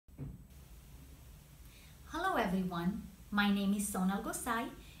everyone. My name is Sonal Gosai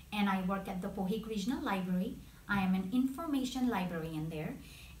and I work at the Pohik Regional Library. I am an information librarian there,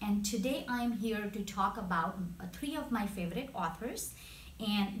 and today I am here to talk about three of my favorite authors.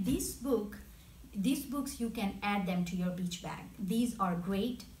 And these books you can add them to your beach bag. These are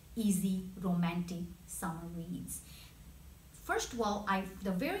great, easy, romantic summer reads. First of all,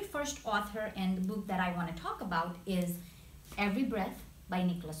 the very first author and the book that I want to talk about is Every Breath by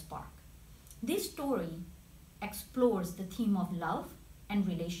Nicholas Sparks. This story explores the theme of love and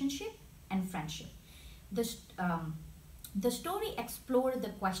relationship and friendship. The story explores the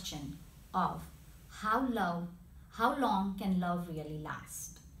question of how long can love really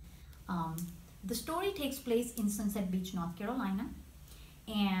last. The story takes place in Sunset Beach, North Carolina,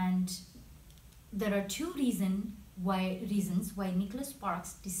 and there are two reasons why Nicholas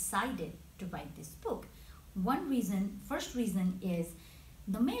Sparks decided to write this book. First reason is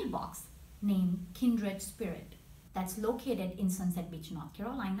the mailbox named Kindred Spirit that's located in Sunset Beach, North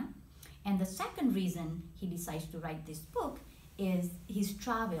Carolina. And the second reason he decides to write this book is his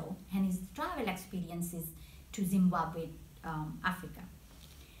travel experiences to Zimbabwe, Africa.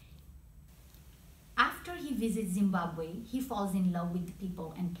 After he visits Zimbabwe, he falls in love with the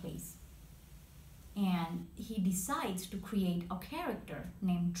people and place. And he decides to create a character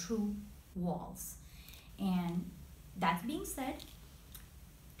named True Walls. And that being said,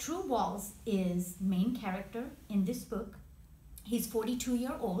 True Walls is main character in this book. He's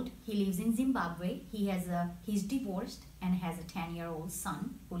 42-year-old. He lives in Zimbabwe. He's divorced and has a 10-year-old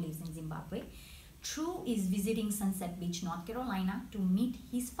son who lives in Zimbabwe. True is visiting Sunset Beach, North Carolina to meet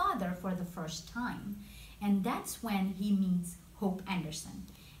his father for the first time. And that's when he meets Hope Anderson.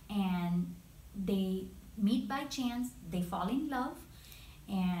 And they meet by chance, they fall in love,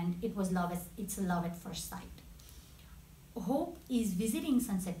 and it's a love at first sight. Hope is visiting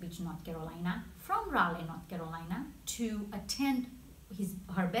Sunset Beach, North Carolina from Raleigh, North Carolina to attend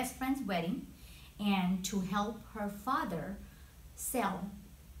her best friend's wedding and to help her father sell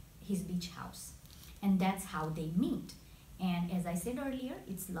his beach house. And that's how they meet. And as I said earlier,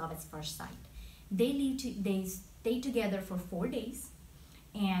 it's love at first sight. They stay together for 4 days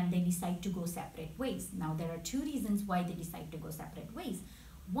and they decide to go separate ways. Now, there are two reasons why they decide to go separate ways.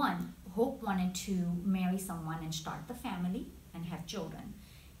 One, Hope wanted to marry someone and start the family and have children.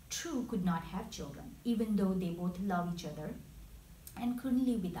 True could not have children, even though they both love each other and couldn't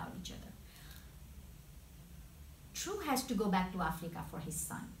live without each other. True has to go back to Africa for his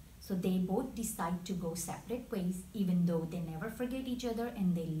son. So they both decide to go separate ways, even though they never forget each other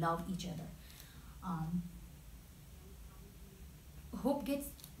and they love each other. Hope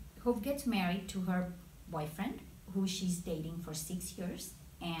gets married to her boyfriend, who she's dating for 6 years,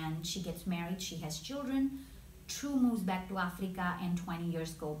 and she gets married, she has children. True moves back to Africa and 20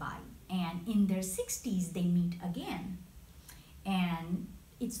 years go by. And in their 60s, they meet again. And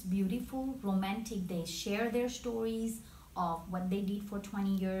it's beautiful, romantic. They share their stories of what they did for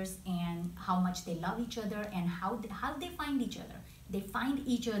 20 years and how much they love each other and how they find each other. They find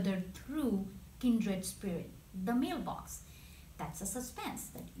each other through Kindred Spirit, the mailbox. That's a suspense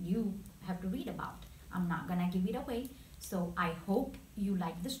that you have to read about. I'm not gonna give it away. So I hope you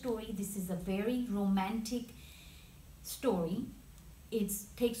like the story. This is a very romantic story. It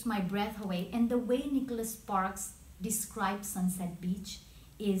takes my breath away. And the way Nicholas Sparks describes Sunset Beach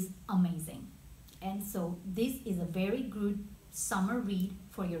is amazing. And so this is a very good summer read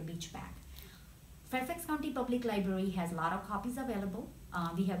for your beach bag. Fairfax County Public Library has a lot of copies available.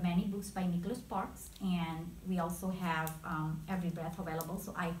 We have many books by Nicholas Sparks, and we also have Every Breath available.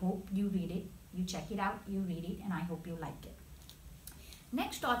 So I hope you read it, you check it out, you read it, and I hope you like it.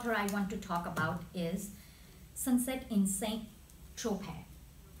 Next author I want to talk about is Sunset in Saint Tropez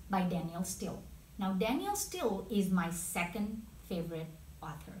by Danielle Steel. Now, Danielle Steel is my second favorite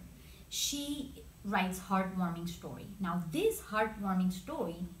author. She writes heartwarming story. Now, this heartwarming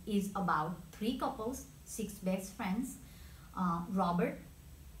story is about three couples, 6 best friends, Robert,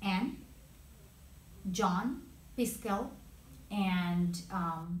 Anne, John Piskel, and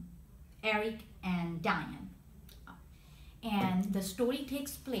Eric and Diane. And the story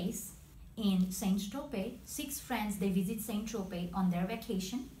takes place in Saint Tropez. 6 friends, they visit Saint Tropez on their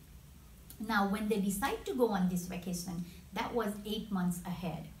vacation. Now, when they decide to go on this vacation, that was 8 months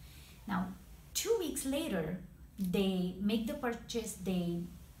ahead. Now, 2 weeks later, they make the purchase. They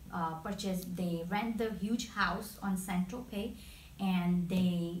rent the huge house on Saint Tropez, and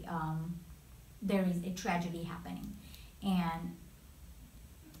there is a tragedy happening. And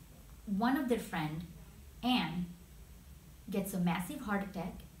one of their friend, Anne, gets a massive heart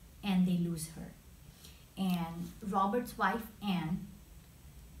attack, and they lose her. And Robert's wife, Anne,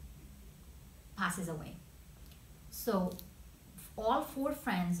 passes away. So all four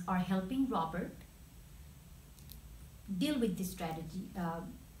friends are helping Robert deal with this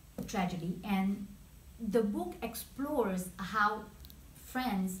tragedy, and the book explores how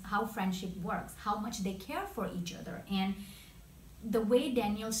friendship works, how much they care for each other, and the way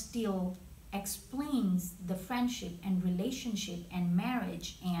Danielle Steele explains the friendship and relationship and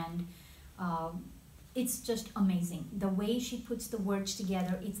marriage, and it's just amazing. The way she puts the words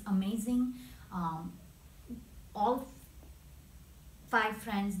together, it's amazing. All five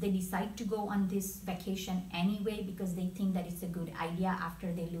friends, they decide to go on this vacation anyway because they think that it's a good idea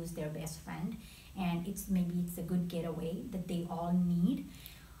after they lose their best friend, and maybe it's a good getaway that they all need.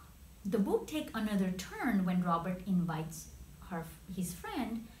 The book takes another turn when Robert invites his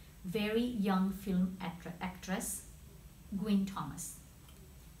friend, very young film actress Gwyn Thomas,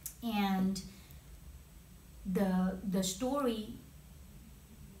 and the story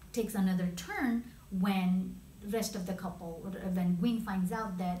takes another turn when rest of the couple, when Gwyn finds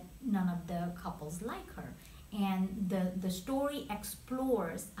out that none of the couples like her, and the story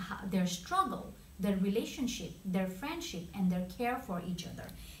explores their struggle, their relationship, their friendship, and their care for each other.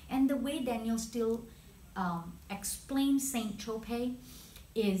 And the way Danielle Steele explains Saint Tropez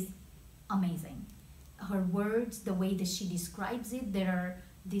is amazing. Her words, the way that she describes it, there are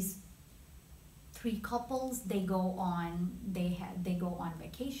these three couples. They go on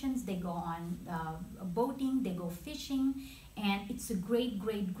vacations, they go on boating, they go fishing, and it's a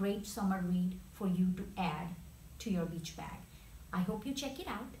great summer read for you to add to your beach bag. I hope you check it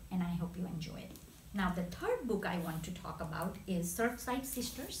out, and I hope you enjoy it. Now, the third book I want to talk about is Surfside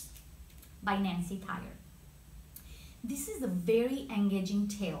Sisters by Nancy Thayer. This is a very engaging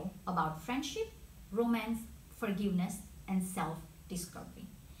tale about friendship, romance, forgiveness, and self-discovery.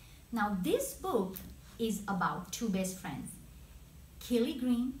 Now, this book is about two best friends, Kelly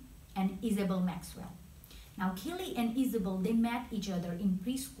Green and Isabel Maxwell. Now, Kelly and Isabel, they met each other in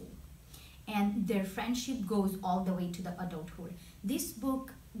preschool, and their friendship goes all the way to the adulthood. This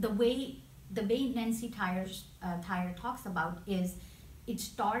book, the way Nancy Thayer talks about is, it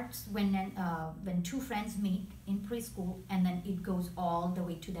starts when two friends meet in preschool, and then it goes all the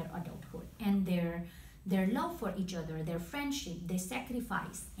way to their adulthood, and their love for each other, their friendship, their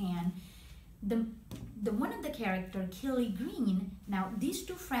sacrifice, and the one of the character, Kelly Green. Now, these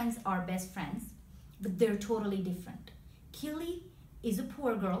two friends are best friends, but they're totally different. Kelly is a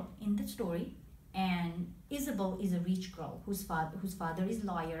poor girl in the story, and Isabel is a rich girl whose father is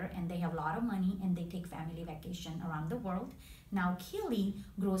lawyer, and they have a lot of money, and they take family vacation around the world. Now, Kelly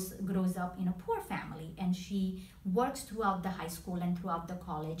grows up in a poor family, and she works throughout the high school and throughout the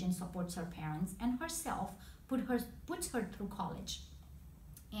college and supports her parents and herself, puts her through college.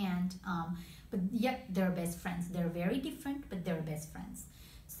 And but yet they're best friends. They're very different, but they're best friends.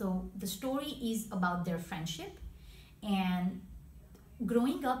 So the story is about their friendship, and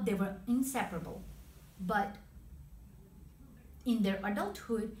growing up they were inseparable, but in their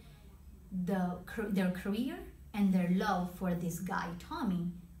adulthood, their career and their love for this guy Tommy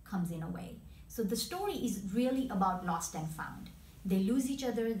comes in a way. So the story is really about lost and found. They lose each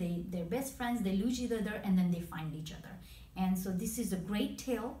other, they're best friends, they lose each other, and then they find each other. And so this is a great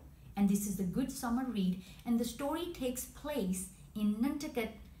tale, and this is a good summer read, and the story takes place in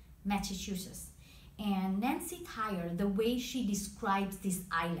Nantucket, Massachusetts. And Nancy Thayer, the way she describes this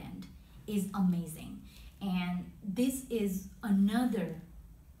island is amazing. And this is another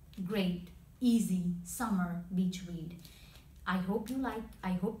great, easy summer beach read. I hope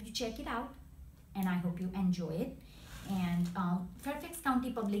you check it out, and I hope you enjoy it. And Fairfax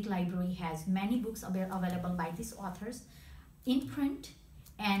County Public Library has many books available by these authors in print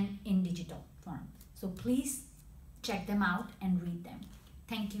and in digital form. So please check them out and read them.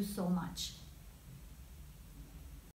 Thank you so much.